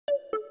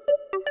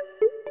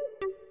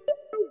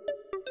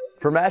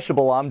For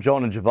Mashable, I'm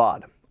Jonah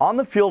Javad. On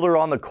the field or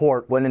on the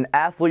court, when an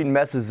athlete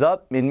messes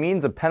up, it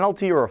means a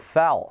penalty or a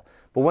foul.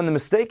 But when the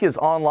mistake is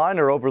online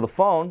or over the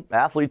phone,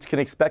 athletes can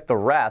expect the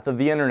wrath of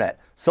the internet.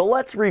 So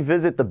let's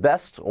revisit the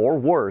best or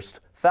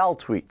worst foul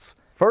tweets.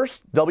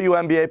 First,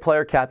 WNBA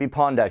player Cappie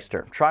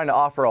Pondexter, trying to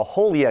offer a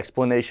holy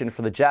explanation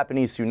for the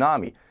Japanese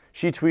tsunami.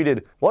 She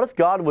tweeted, "What if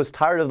God was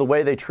tired of the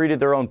way they treated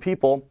their own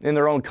people in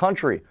their own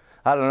country?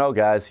 I don't know,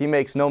 guys, he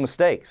makes no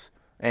mistakes."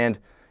 And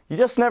you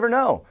just never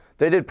know.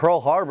 They did Pearl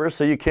Harbor,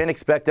 so you can't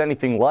expect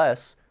anything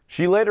less.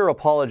 She later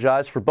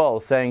apologized for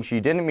both, saying she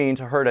didn't mean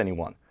to hurt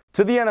anyone.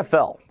 To the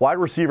NFL, wide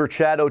receiver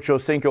Chad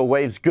Ochocinco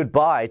waves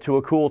goodbye to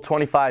a cool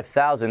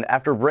 $25,000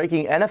 after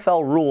breaking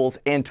NFL rules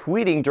and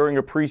tweeting during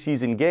a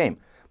preseason game.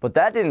 But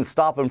that didn't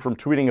stop him from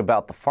tweeting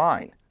about the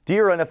fine.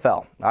 "Dear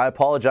NFL, I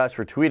apologize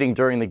for tweeting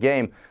during the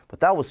game, but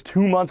that was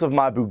 2 months of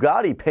my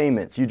Bugatti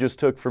payments you just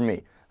took from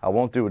me. I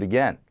won't do it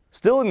again."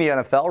 Still in the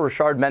NFL,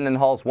 Rashard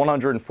Mendenhall's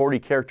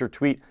 140-character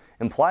tweet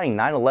implying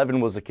 9/11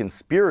 was a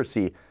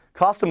conspiracy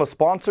cost him a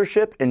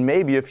sponsorship and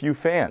maybe a few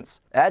fans.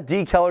 At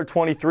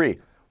DKeller23,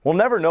 "We'll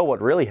never know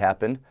what really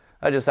happened.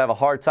 I just have a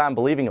hard time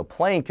believing a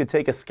plane could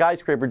take a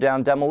skyscraper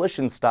down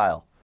demolition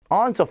style."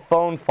 On to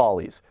phone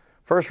follies.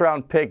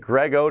 First-round pick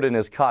Greg Oden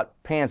is caught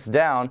pants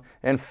down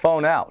and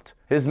phone out.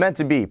 His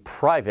meant-to-be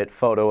private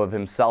photo of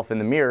himself in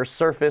the mirror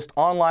surfaced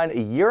online a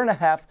year and a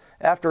half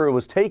after it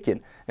was taken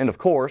and, of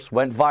course,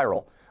 went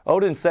viral.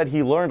 Oden said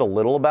he learned a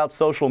little about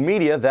social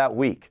media that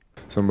week.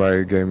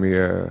 Somebody gave me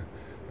a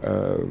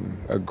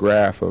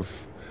graph of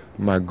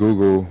my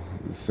Google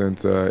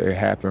since it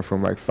happened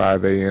from like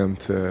 5 a.m.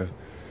 to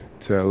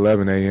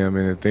 11 a.m.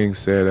 and the thing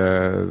said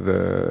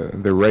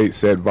the rate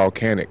said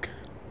volcanic.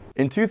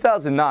 In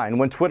 2009,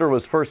 when Twitter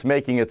was first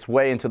making its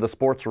way into the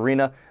sports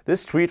arena,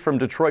 this tweet from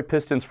Detroit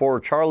Pistons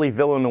forward Charlie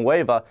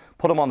Villanueva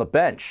put him on the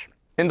bench.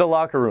 "In the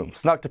locker room,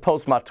 snuck to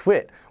post my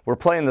twit. We're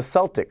playing the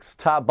Celtics,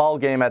 tie ball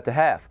game at the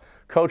half.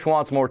 Coach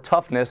wants more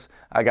toughness,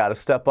 I gotta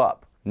step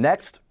up."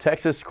 Next,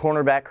 Texas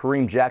cornerback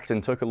Kareem Jackson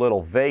took a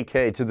little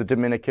vacay to the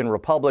Dominican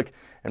Republic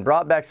and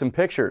brought back some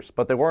pictures,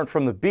 but they weren't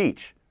from the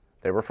beach.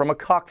 They were from a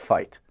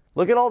cockfight.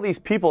 Look at all these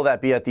people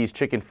that be at these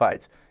chicken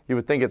fights. You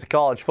would think it's a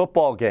college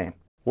football game.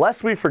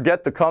 Lest we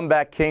forget the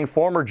comeback king,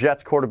 former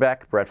Jets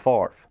quarterback Brett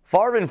Favre.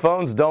 Favre and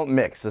phones don't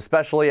mix,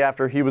 especially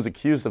after he was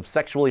accused of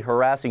sexually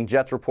harassing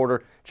Jets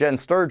reporter Jen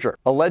Sturger,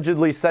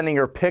 allegedly sending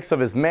her pics of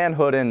his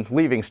manhood and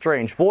leaving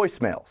strange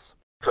voicemails.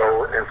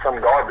 "So, in some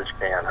garbage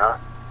can, huh?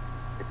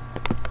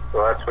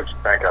 So that's what you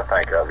think I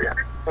think of you.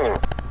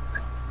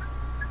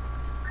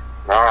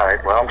 All right,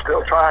 well, I'm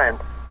still trying."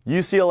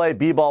 UCLA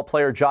b-ball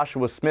player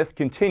Joshua Smith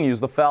continues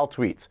the foul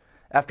tweets.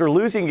 After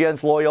losing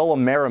against Loyola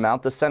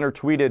Marymount, the center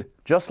tweeted,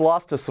 "Just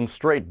lost to some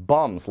straight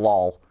bums,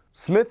 lol."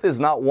 Smith is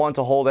not one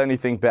to hold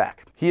anything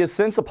back. He has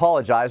since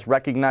apologized,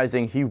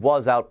 recognizing he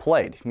was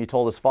outplayed. He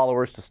told his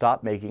followers to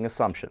stop making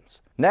assumptions.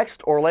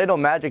 Next, Orlando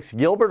Magic's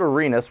Gilbert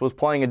Arenas was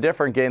playing a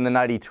different game the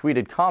night he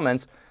tweeted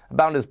comments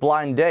about his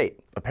blind date.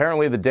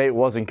 Apparently the date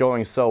wasn't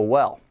going so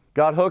well.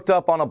 "Got hooked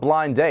up on a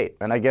blind date,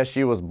 and I guess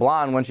she was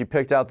blind when she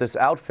picked out this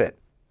outfit.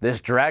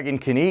 This dragon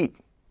can eat."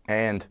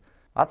 And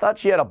 "I thought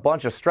she had a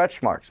bunch of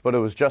stretch marks, but it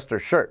was just her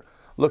shirt,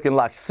 looking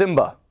like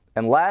Simba."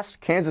 And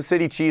last, Kansas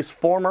City Chiefs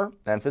former,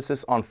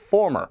 emphasis on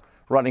former,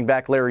 running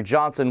back Larry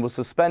Johnson was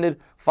suspended,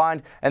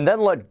 fined, and then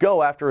let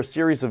go after a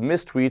series of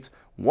mistweets,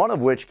 one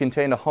of which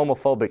contained a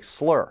homophobic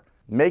slur.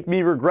 "Make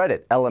me regret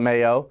it,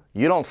 LMAO.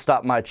 You don't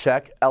stop my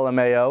check,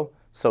 LMAO.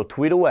 So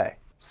tweet away."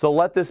 So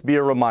let this be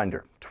a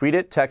reminder. Tweet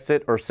it, text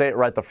it, or say it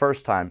right the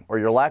first time, or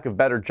your lack of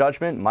better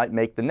judgment might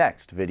make the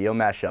next video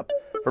mashup.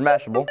 For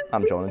Mashable,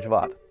 I'm Jonah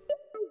Javad.